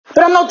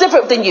But I'm no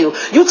different than you.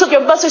 You took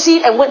your mustard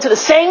seed and went to the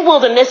same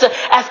wilderness as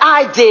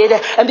I did.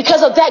 And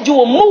because of that, you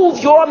will move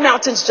your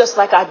mountains just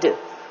like I do.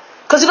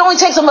 Because it only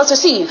takes a mustard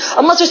seed.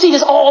 A mustard seed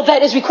is all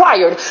that is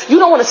required. You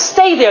don't want to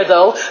stay there,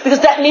 though, because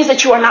that means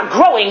that you are not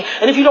growing.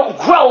 And if you don't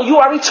grow, you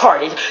are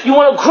retarded. You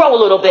want to grow a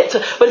little bit.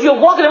 But if you're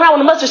walking around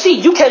with a mustard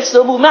seed, you can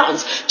still move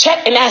mountains.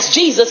 Check and ask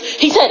Jesus.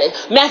 He said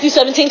it. Matthew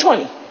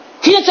 17:20.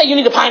 He didn't say you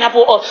need a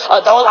pineapple or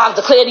I'll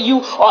declare to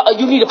you or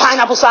you need a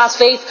pineapple-sized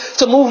faith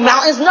to move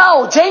mountains.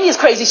 No, Jamie is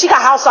crazy. She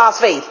got house-sized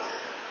faith.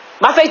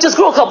 My faith just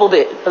grew a little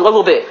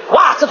bit.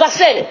 Why? Because I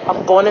said it.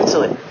 I'm going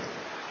into it.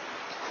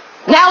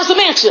 Now it's a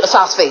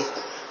mansion-sized faith.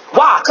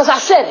 Why? Because I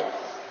said it.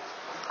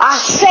 I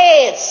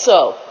said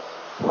so.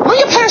 When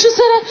your parents should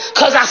say that?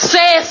 Because I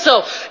said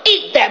so.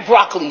 Eat that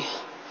broccoli.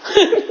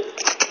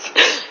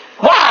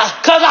 Why?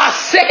 Because I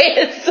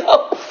said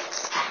so.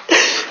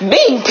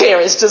 Mean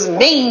parents, just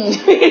mean.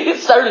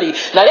 Certainly.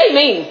 Now they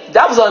mean.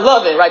 That was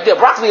unloving right there.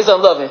 Broccoli is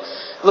unloving.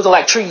 Looking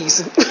like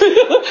trees.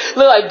 Look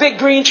like big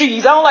green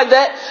trees. I don't like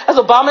that. That's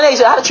an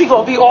abomination. How the tree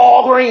gonna be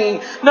all green?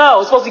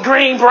 No, it's supposed to be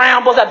green,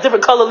 brown, supposed to have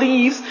different color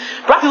leaves.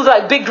 Broccoli looks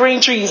like big green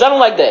trees. I don't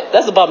like that.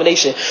 That's an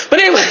abomination. But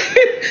anyway,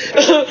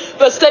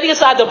 but setting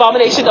aside the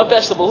abomination of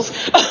vegetables.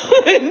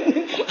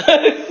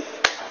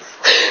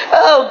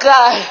 Oh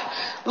God.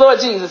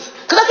 Lord Jesus.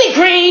 Because I think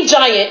green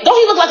giant, don't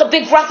he look like a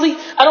big broccoli?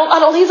 I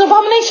don't, he's an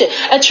abomination.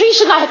 And trees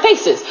should not have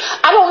faces.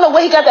 I don't know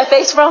where he got that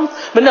face from,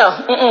 but no,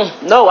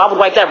 I would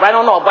wipe that right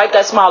on off. Wipe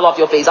that smile off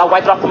your face. I'll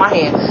wipe it off with my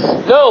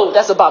hand. No,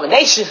 that's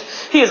abomination.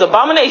 He is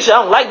abomination.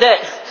 I don't like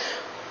that.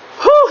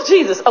 Whew,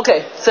 Jesus.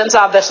 Okay, set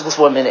aside vegetables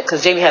for a minute,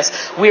 because Jamie has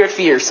weird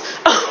fears.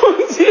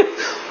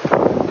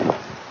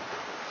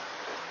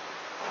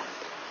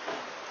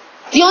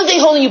 The only thing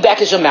holding you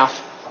back is your mouth.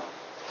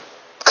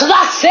 Because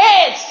I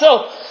said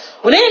so.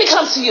 When the enemy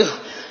comes to you, and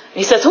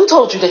he says, who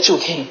told you that you were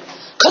king?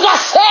 Because I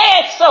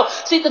said so.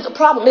 See, the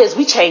problem is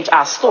we change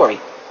our story.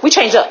 We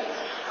change up.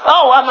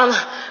 Oh,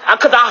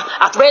 because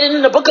I read it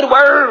in the book of the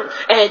word.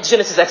 And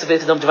Genesis,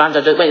 Exodus,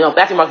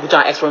 Matthew, Mark,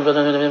 John,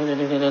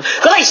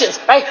 Galatians,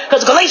 right?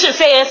 Because Galatians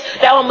says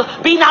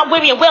that be not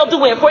weary and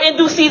well-doing, for in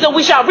due season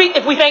we shall reap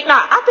if we faint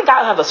not. I think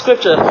I have a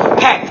scripture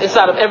packed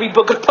inside of every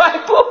book of the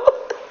Bible.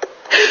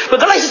 But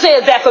Galatians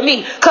says that for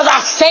me, because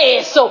I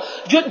said so.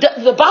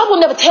 The Bible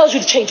never tells you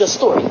to change your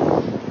story.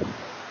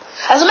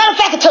 As a matter of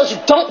fact, it tells you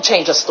don't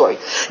change your story.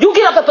 You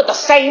get up and put the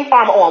same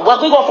armor on.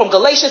 Well, we're going from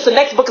Galatians. The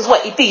next book is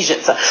what?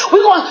 Ephesians.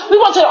 We're going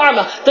to the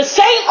armor. The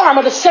same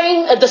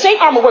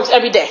armor works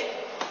every day.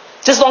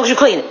 Just as long as you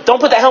clean it. Don't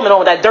put that helmet on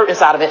with that dirt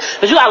inside of it.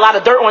 Because you got a lot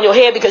of dirt on your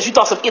head because you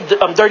thought some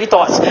dirty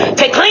thoughts. Clean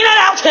it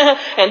out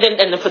and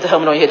then put the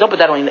helmet on your head. Don't put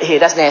that on your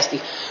head. That's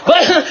nasty.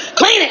 But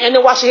clean it and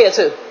then wash your hair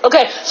too.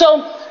 Okay,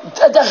 so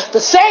the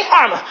same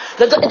armor.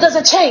 It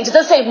doesn't change. It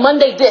doesn't say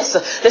Monday this.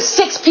 There's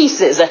 6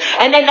 pieces.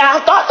 And then I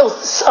thought it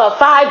was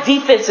 5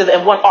 defensive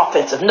and 1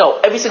 offensive. No,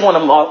 every single one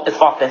of them is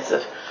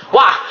offensive.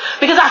 Why?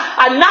 Because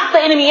I knock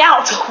the enemy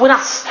out when I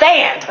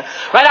stand.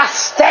 Right? I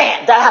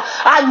stand.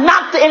 I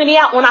knock the enemy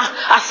out when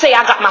I say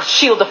I got my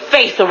shield of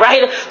faith,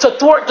 right? To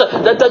thwart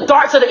the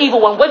darts of the evil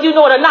one. Whether you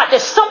know it or not,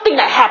 there's something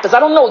that happens. I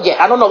don't know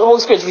yet. I don't know. The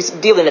Holy Spirit is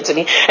revealing it to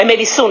me. And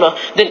maybe sooner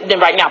than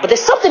right now. But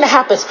there's something that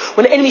happens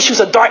when the enemy shoots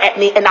a dart at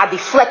me and I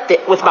deflect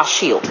it with my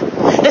shield.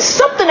 There's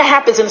something that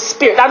happens in the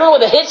spirit. I don't know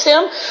whether it hits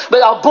him,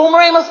 but a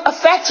boomerang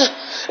effect.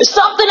 There's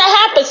something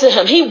that happens to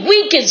him. He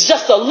weakens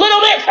just a little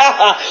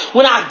bit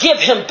when I give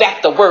him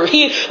back the word.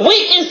 He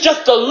weakens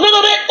just a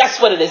little bit. That's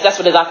what it is. That's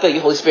what it is. I feel you,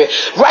 Holy Spirit.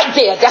 Right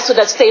there. That's what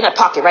that's. Stay in that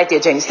pocket. Right there,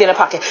 Jamie. Stay in that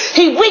pocket.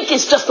 He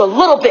weakens just a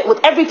little bit with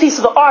every piece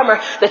of the armor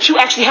that you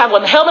actually have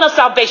on the helmet of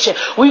salvation.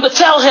 We would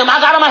tell him, I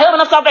got on my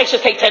helmet of salvation,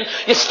 Satan.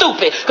 You're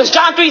stupid. Because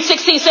John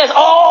 3:16 says,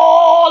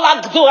 all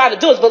I got to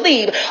do is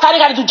believe. I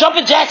got to do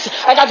jumping jacks.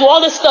 I got to do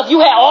all this stuff.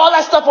 You had all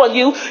that stuff on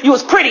you. You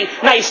was pretty.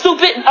 Now you're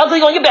stupid and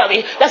ugly on your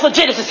belly. That's what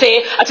Genesis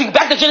said. I take you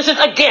back to Genesis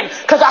again.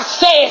 Because I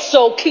said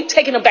so. Keep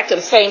taking him back to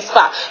the same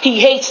spot. He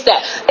hates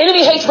that.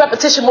 Enemy hates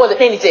repetition more than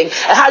anything.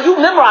 And how you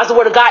memorize the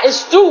word of God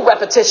is through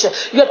repetition.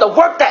 You have to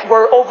work that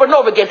word over and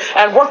over again.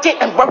 And work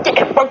it and work it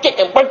and work it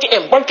and work it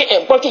and work it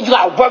and work it. You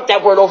got to work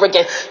that word over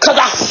again. Because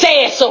I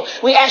said so.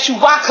 We ask you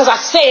why? Because I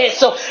said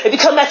so. If you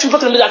come at you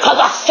looking at me like, because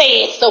I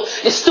said so.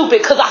 You're stupid.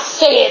 Because I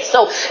said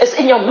so. It's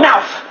in your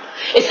mouth.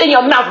 It's in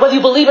your mouth. Whether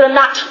you believe it or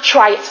not,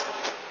 try it.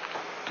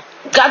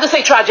 God just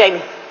say try,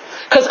 Jamie.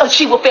 Because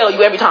she will fail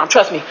you every time.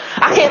 Trust me.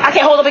 I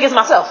can't hold up against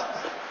myself.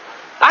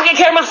 I can't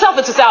carry myself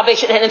into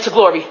salvation and into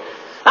glory.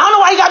 I don't know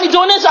why you got me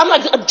doing this. I'm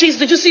like, Jesus,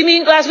 did you see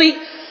me last week?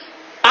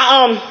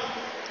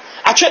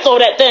 I tripped over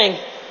that thing.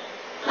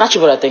 I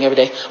trip over that thing every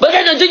day. But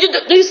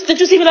did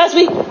you see me last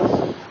week?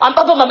 I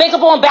put my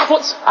makeup on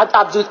backwards.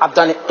 I've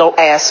done it. Don't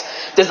ask.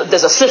 There's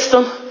a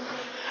system.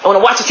 And when I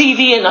watch the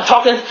TV and I'm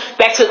talking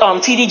back to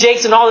TD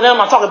Jakes and all of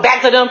them, I'm talking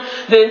back to them,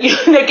 then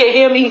they can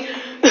hear me.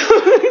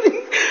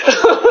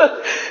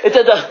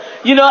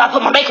 I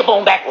put my makeup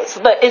on backwards.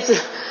 But it's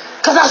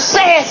because I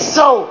said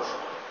so.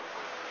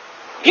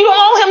 You don't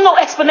owe him no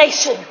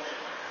explanation.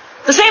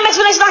 The same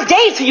explanation I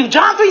gave to you,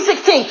 John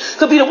 3:16,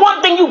 could be the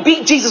one thing you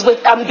beat Jesus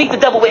with, beat the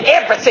devil with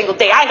every single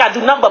day. I ain't got to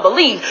do nothing but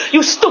believe.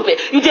 You stupid.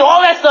 You did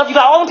all that stuff. You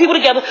got all the people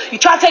together. You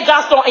try to take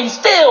God's throne and you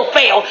still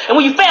fail. And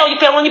when you fail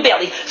on your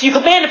belly. So you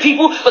command the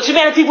people, but you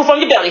command the people from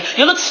your belly.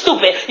 You look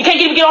stupid. You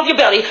can't even get off your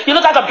belly. You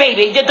look like a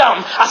baby. You're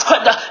dumb.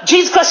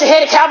 Jesus crushed your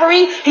head at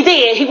Calvary. He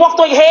did. He walked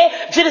on your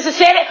head. Genesis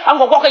said it. I'm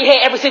going to walk on your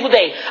head every single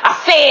day. I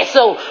said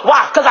so.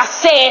 Why? Because I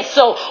said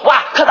so.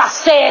 Why? Because I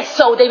said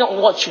so. They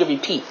don't want you to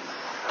repeat.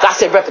 God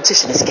said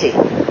repetition is key.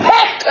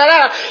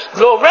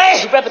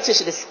 Glory.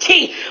 Repetition is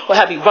key. Or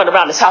have you run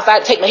around this house. I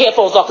had to take my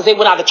headphones off because they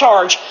went out of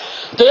charge.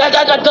 Does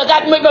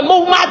that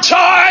remove my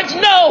charge?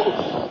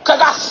 No.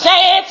 Because I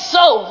said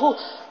so.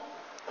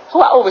 Who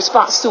I owe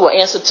response to or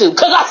answer to?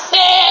 Because I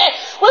said,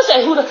 what's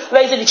that? Who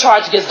lays any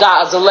charge against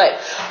God's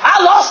elect?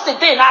 I lost it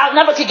then. I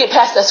never could get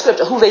past that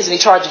scripture. Who lays any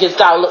charge against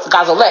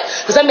God's elect?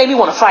 Because that made me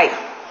want to fight.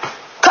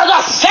 Because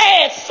I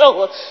said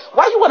so.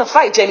 Why you want to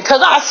fight, Jamie?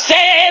 Because I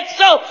said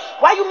so.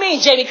 Why you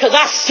mean, Jamie? Because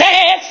I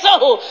said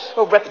so.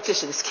 Oh,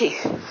 repetition is key.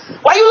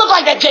 Why you look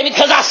like that, Jamie?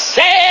 Because I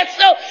said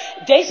so.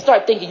 They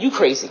start thinking you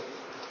crazy.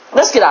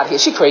 Let's get out of here.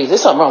 She crazy.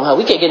 There's something wrong with her.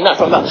 We can't get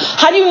nothing from her.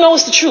 How do you know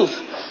it's the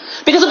truth?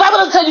 Because the Bible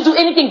doesn't tell you to do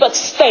anything but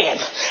stand.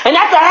 And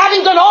after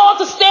having done all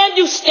to stand,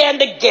 you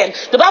stand again.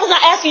 The Bible's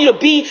not asking you to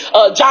be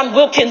John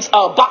Wilkins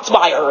box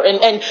buyer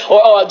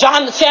or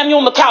John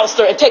Samuel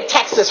McAllister and take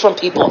taxes from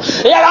people.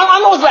 I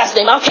know his last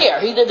name. I don't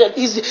care.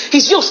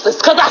 He's useless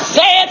because I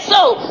said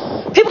so.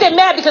 People get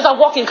mad because I'm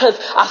walking because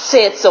I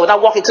said so. And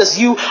I'm walking because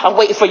I'm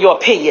waiting for your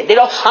opinion. I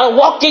don't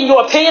walk in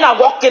your opinion. I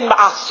walk in my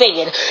I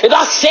said. If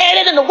I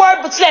said it and the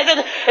word says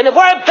it and the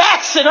word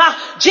backs it,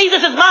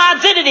 Jesus is my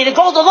identity. It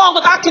goes along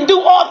with I can do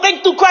all things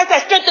through Christ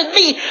that strengthens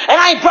me, and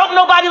I ain't broke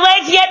nobody's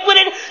legs yet with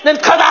it, then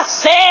because I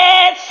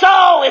said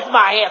so is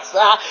my answer.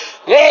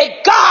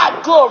 Hey,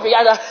 God, glory.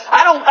 I'm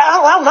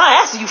not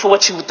asking you for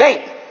what you would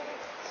think.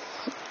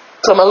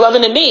 So I'm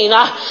loving and mean.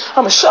 I'm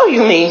going to show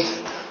you me.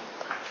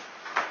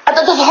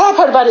 That's the hard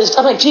part about it is,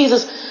 I'm like,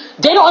 Jesus,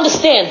 they don't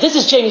understand. This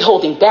is Jamie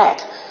holding back.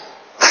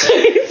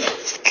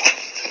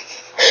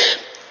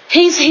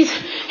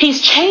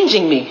 He's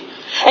changing me.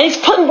 And he's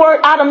putting word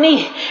out of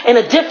me in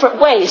a different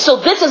way. So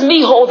this is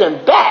me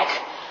holding back.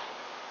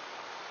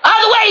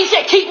 Either way, he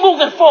said, keep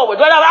moving forward.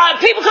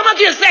 People come up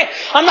here and say,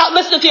 I'm not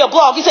listening to your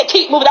blog. He said,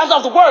 keep moving. That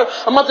was the word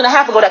a month and a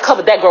half ago that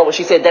covered that girl when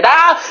she said that.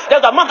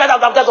 There's a word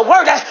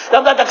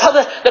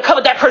that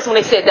covered that person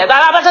when they said that.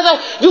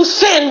 You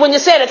sinned when you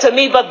said it to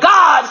me, but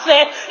God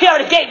said, he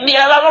already gave me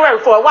a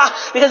word for it. Why?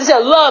 Because he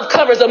said, love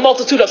covers a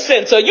multitude of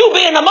sins. So you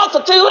being a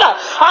multitude,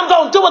 I'm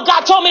going to do what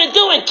God told me to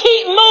do and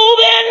keep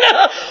moving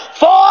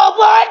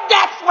forward.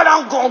 That's what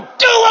I'm going to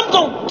do. I'm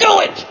going to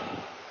do it.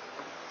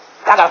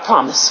 I got a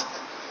promise.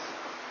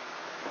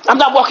 I'm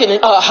not walking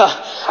in,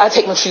 I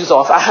take my shoes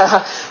off.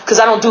 Because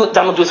I don't do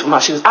this with my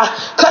shoes.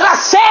 Because I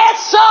said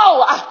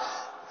so.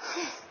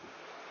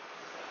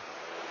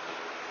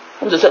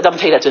 I'm going to tell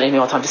you that to the enemy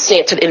all the time. Just say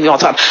it to the enemy all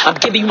the time. I'm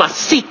giving you my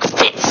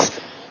secrets.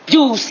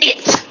 Use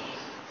it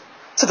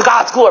to the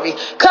God's glory.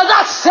 Because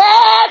I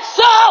said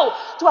so.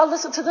 Do I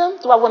listen to them?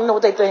 Do I want to know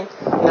what they think?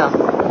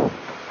 No.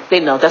 They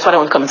know. That's why they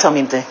don't come and tell me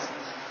anything.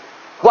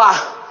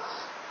 Why?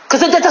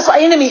 Because that's our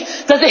enemy.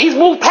 He's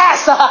moved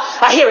past.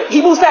 I hear it.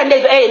 He moves past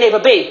neighbor A and neighbor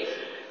B.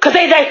 Because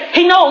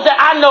he knows that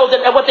I know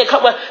that what they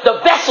call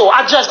the vessel.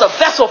 I judge the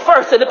vessel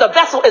first. And if the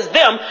vessel is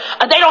them,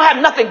 they don't have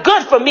nothing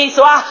good for me.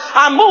 So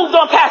I moved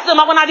on past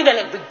them. I will not even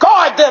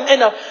regard them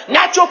in the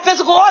natural,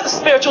 physical, or the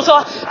spiritual.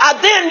 So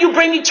then you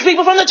bring me to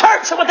people from the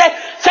church. And what they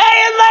say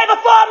and lay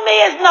before me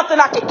is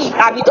nothing I can eat.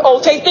 I need to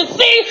taste and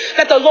see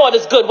that the Lord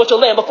is good. What you're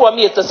laying before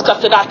me is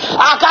disgusting. I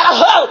gotta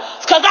hold.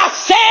 Because I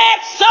said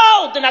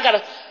so. Then I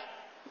gotta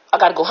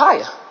go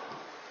higher.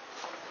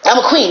 I'm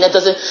a queen that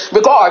doesn't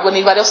regard what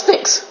anybody else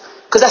thinks.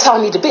 Because that's how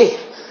I need to be.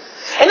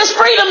 And there's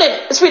freedom in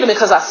it. It's freedom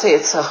because I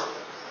said so.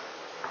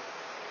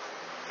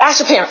 Ask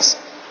your parents.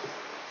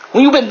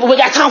 We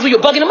got times when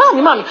you're bugging them.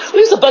 Mommy. We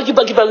used to bug you.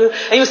 And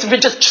you used to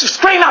just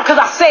scream out because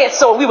I said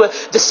so. And we would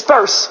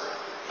disperse.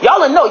 Y'all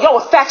didn't know your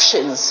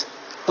affections.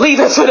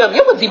 Leaving for them.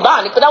 You were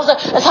demonic, but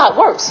that's how it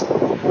works.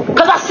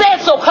 Because I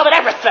said so covered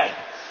everything.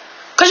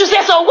 Because you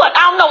said so what?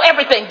 I don't know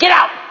everything. Get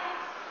out.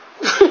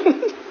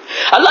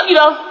 I love you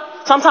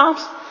though. Sometimes.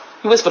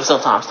 You whisper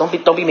sometimes. Don't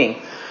be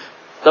mean.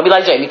 Don't be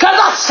like Jamie. Because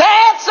I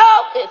said so.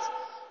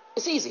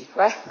 It's easy,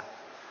 right?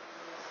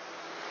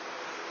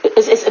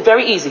 It's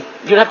very easy.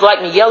 You don't have to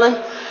like me yelling.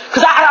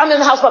 Because I'm in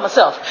the house by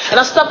myself. And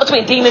I'm stuck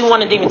between demon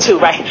 1 and demon 2,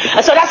 right?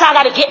 And so that's how I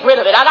got to get rid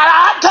of it.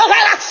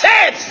 I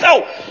said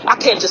so. I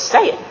can't just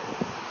say it.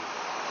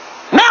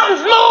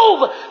 Mountains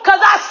move.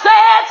 Because I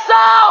said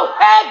so.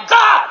 And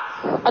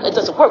God. It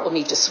doesn't work with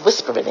me just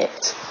whispering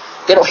it.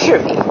 They don't hear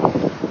me.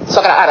 So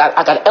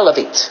I got to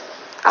elevate.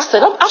 I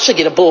said, I should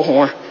get a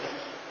bullhorn.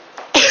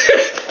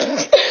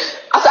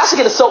 I should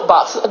get a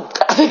soapbox.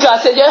 I think God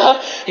said,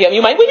 yeah, we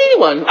need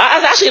one.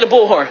 I should get a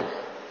bullhorn.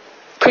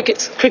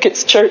 Crickets,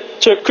 church,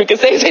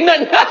 crickets, say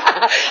nothing.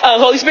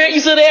 Holy Spirit, you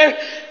still there?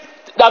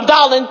 I'm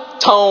dialing.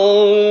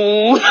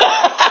 Tone.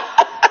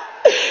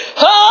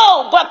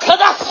 Oh, but because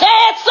I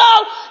said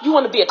so. You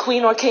want to be a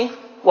queen or a king?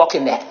 Walk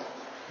in that.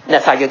 And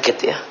that's how you'll get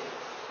there.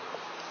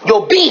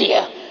 You'll be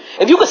there.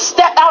 If you could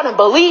step out and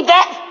believe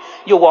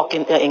that, you'll walk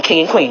in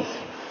king and queen.